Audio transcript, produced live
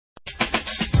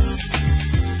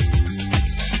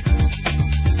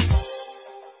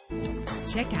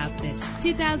Check out this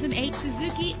 2008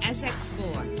 Suzuki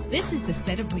SX4. This is the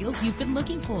set of wheels you've been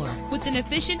looking for, with an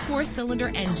efficient 4-cylinder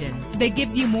engine that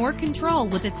gives you more control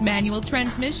with its manual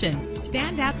transmission.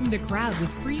 Stand out from the crowd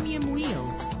with premium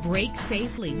wheels. Brake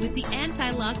safely with the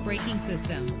anti-lock braking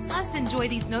system. Plus, enjoy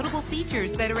these notable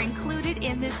features that are included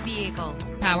in this vehicle: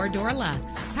 power door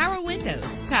locks, power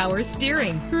windows, power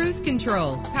steering, cruise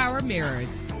control, power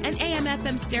mirrors, an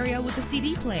AM/FM stereo with a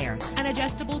CD player, an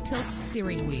adjustable tilt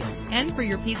steering wheel. And for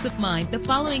your peace of mind, the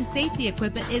following safety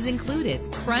equipment is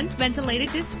included: front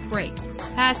ventilated disc brakes,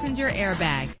 passenger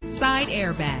airbag, side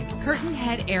airbag, curtain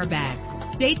head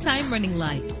airbags, daytime running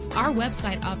lights. Our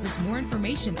website offers more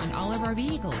information on all of our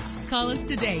vehicles. Call us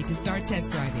today to start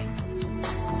test driving.